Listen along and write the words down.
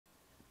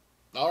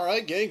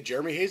Alright gang,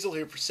 Jeremy Hazel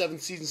here for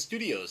 7th Season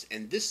Studios,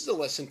 and this is a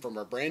lesson from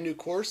our brand new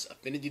course,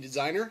 Affinity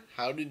Designer,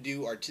 how to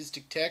do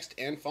artistic text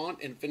and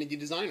font in Affinity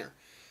Designer.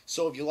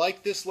 So if you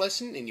like this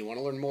lesson and you want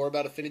to learn more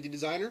about Affinity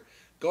Designer,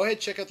 go ahead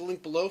and check out the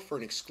link below for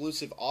an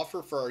exclusive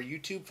offer for our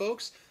YouTube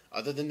folks.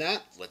 Other than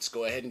that, let's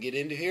go ahead and get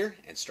into here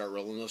and start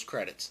rolling those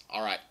credits.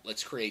 Alright,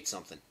 let's create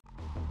something.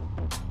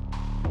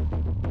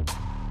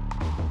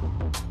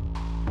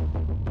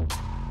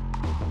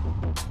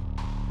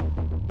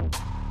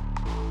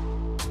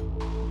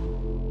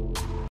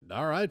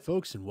 Alright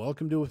folks, and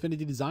welcome to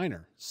Affinity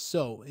Designer.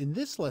 So in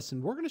this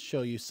lesson we're going to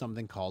show you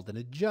something called an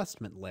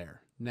adjustment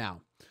layer.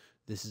 Now,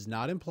 this is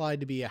not implied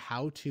to be a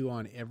how-to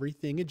on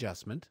everything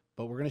adjustment,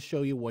 but we're going to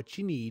show you what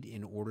you need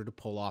in order to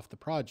pull off the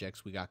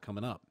projects we got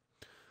coming up.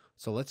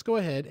 So let's go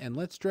ahead and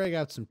let's drag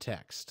out some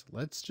text.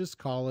 Let's just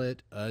call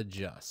it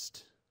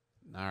adjust.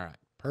 Alright,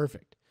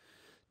 perfect.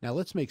 Now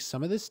let's make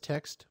some of this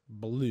text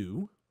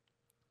blue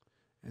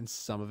and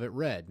some of it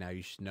red. Now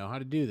you should know how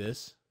to do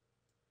this.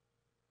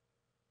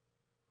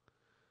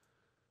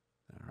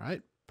 All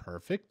right,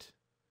 perfect.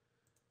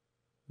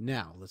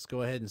 Now, let's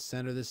go ahead and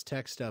center this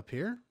text up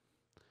here.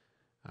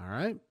 All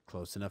right,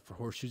 close enough for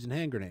horseshoes and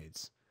hand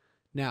grenades.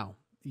 Now,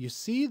 you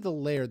see the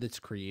layer that's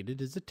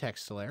created is a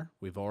text layer.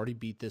 We've already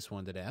beat this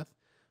one to death.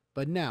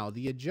 But now,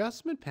 the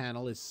adjustment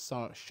panel is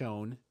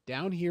shown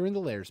down here in the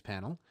layers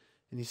panel.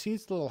 And you see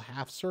this little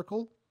half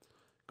circle?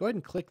 Go ahead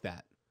and click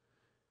that.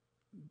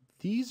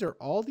 These are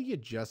all the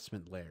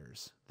adjustment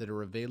layers that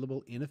are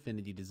available in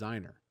Affinity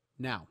Designer.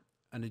 Now,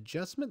 an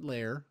adjustment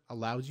layer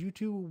allows you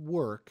to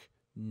work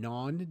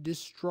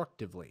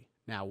non-destructively.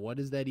 Now, what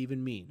does that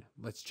even mean?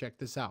 Let's check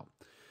this out.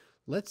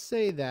 Let's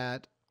say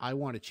that I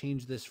want to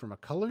change this from a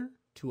color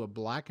to a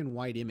black and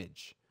white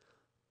image.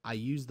 I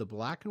use the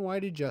black and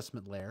white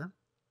adjustment layer.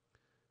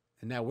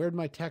 And now where'd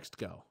my text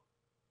go?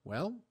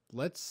 Well,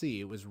 let's see.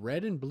 It was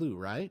red and blue,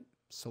 right?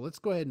 So let's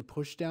go ahead and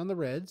push down the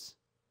reds.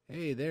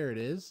 Hey, there it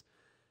is.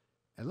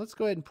 And let's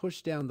go ahead and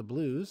push down the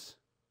blues.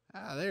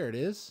 Ah, there it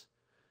is.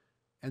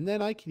 And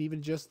then I can even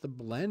adjust the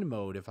blend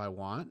mode if I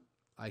want.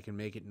 I can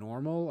make it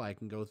normal. I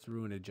can go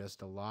through and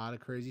adjust a lot of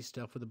crazy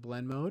stuff with the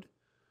blend mode.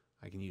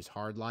 I can use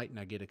hard light and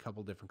I get a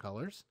couple different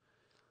colors.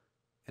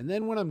 And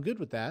then when I'm good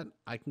with that,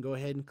 I can go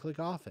ahead and click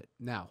off it.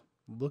 Now,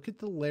 look at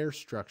the layer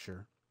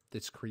structure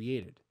that's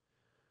created.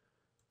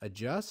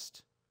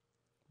 Adjust,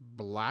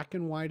 black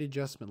and white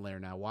adjustment layer.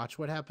 Now watch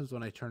what happens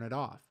when I turn it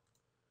off.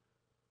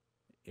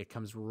 It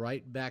comes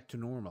right back to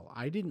normal.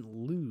 I didn't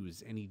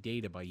lose any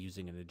data by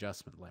using an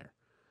adjustment layer.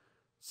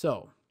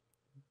 So,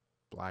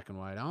 black and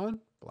white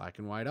on, black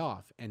and white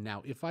off. And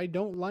now if I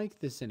don't like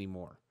this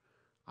anymore,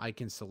 I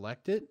can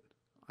select it,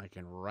 I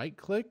can right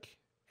click,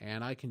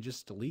 and I can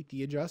just delete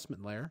the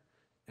adjustment layer,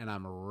 and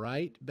I'm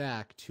right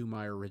back to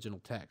my original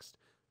text.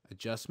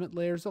 Adjustment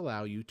layers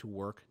allow you to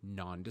work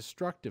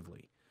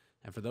non-destructively.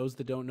 And for those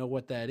that don't know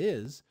what that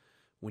is,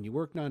 when you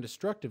work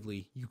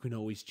non-destructively, you can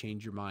always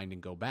change your mind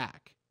and go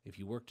back. If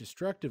you work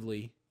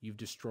destructively, you've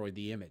destroyed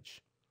the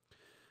image.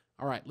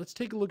 All right, let's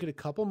take a look at a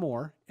couple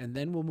more, and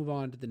then we'll move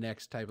on to the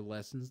next type of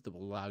lessons that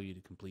will allow you to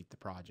complete the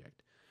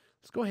project.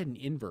 Let's go ahead and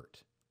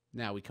invert.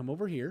 Now we come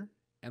over here,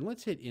 and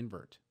let's hit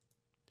invert.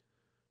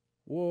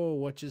 Whoa,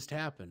 what just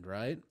happened,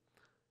 right?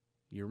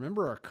 You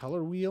remember our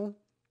color wheel?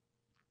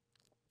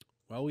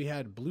 Well, we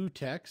had blue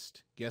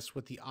text. Guess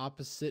what the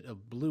opposite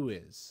of blue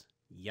is?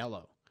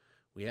 Yellow.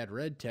 We had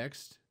red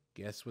text.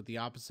 Guess what the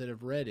opposite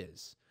of red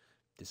is?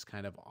 This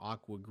kind of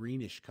aqua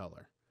greenish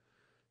color.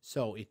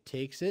 So it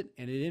takes it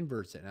and it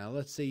inverts it. Now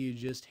let's say you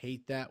just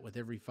hate that with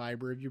every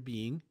fiber of your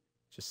being.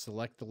 Just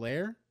select the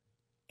layer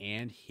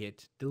and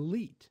hit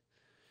delete.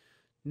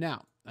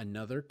 Now,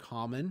 another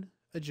common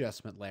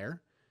adjustment layer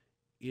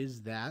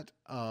is that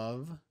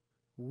of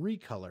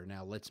Recolor.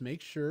 Now let's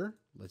make sure,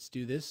 let's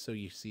do this so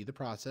you see the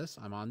process.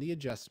 I'm on the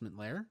adjustment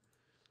layer.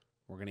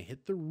 We're going to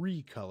hit the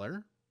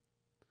Recolor.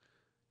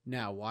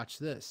 Now watch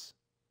this.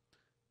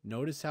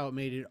 Notice how it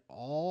made it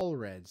all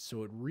red,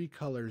 so it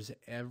recolors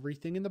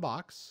everything in the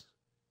box,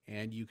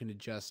 and you can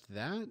adjust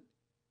that.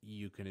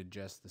 You can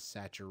adjust the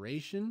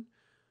saturation.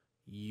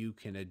 You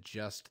can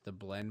adjust the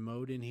blend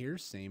mode in here,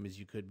 same as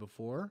you could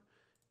before.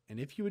 And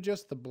if you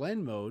adjust the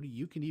blend mode,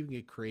 you can even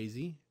get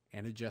crazy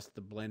and adjust the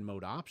blend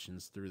mode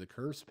options through the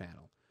curves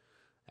panel.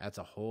 That's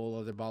a whole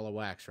other ball of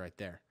wax right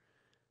there.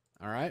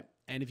 All right,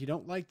 and if you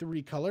don't like the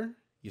recolor,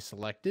 you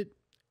select it,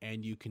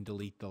 and you can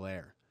delete the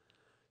layer.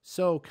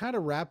 So kind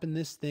of wrapping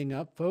this thing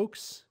up,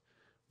 folks,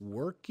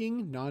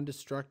 working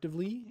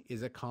non-destructively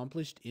is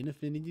accomplished in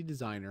Affinity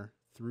Designer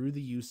through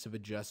the use of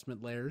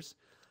adjustment layers.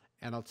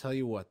 And I'll tell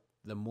you what,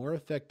 the more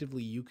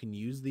effectively you can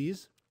use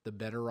these, the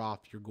better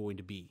off you're going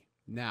to be.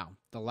 Now,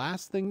 the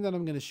last thing that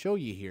I'm going to show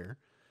you here,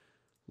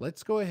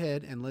 let's go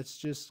ahead and let's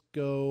just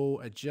go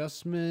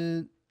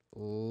adjustment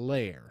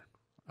layer.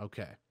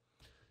 Okay.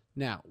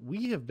 Now,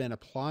 we have been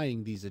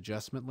applying these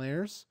adjustment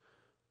layers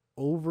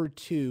over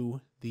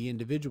to the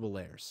individual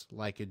layers,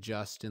 like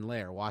adjust and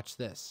layer. Watch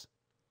this.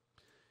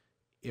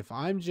 If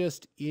I'm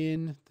just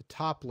in the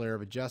top layer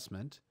of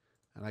adjustment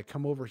and I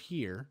come over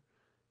here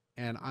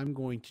and I'm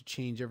going to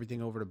change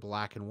everything over to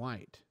black and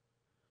white.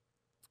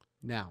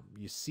 Now,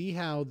 you see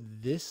how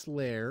this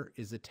layer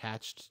is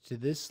attached to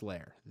this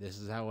layer. This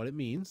is what it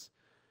means.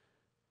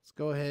 Let's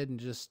go ahead and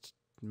just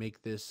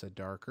make this a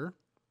darker.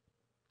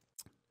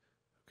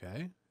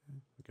 Okay,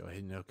 go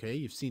ahead and okay.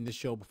 You've seen this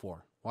show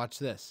before. Watch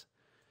this.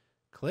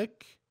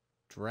 Click,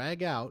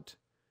 drag out,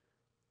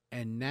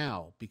 and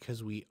now,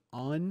 because we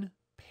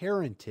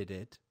unparented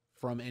it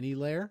from any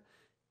layer,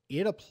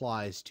 it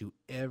applies to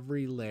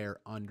every layer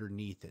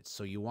underneath it.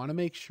 So you want to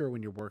make sure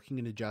when you're working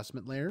in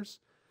adjustment layers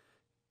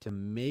to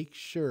make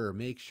sure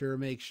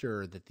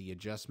that the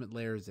adjustment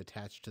layer is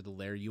attached to the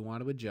layer you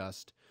want to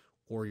adjust,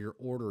 or your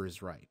order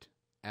is right.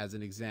 As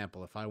an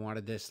example, if I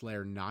wanted this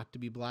layer not to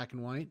be black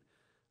and white,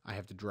 I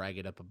have to drag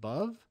it up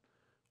above,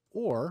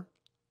 or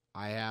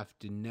I have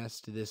to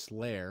nest this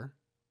layer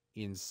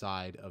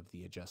inside of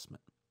the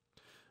adjustment.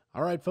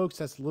 All right, folks,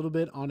 that's a little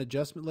bit on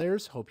adjustment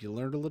layers. Hope you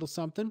learned a little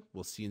something.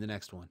 We'll see you in the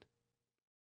next one.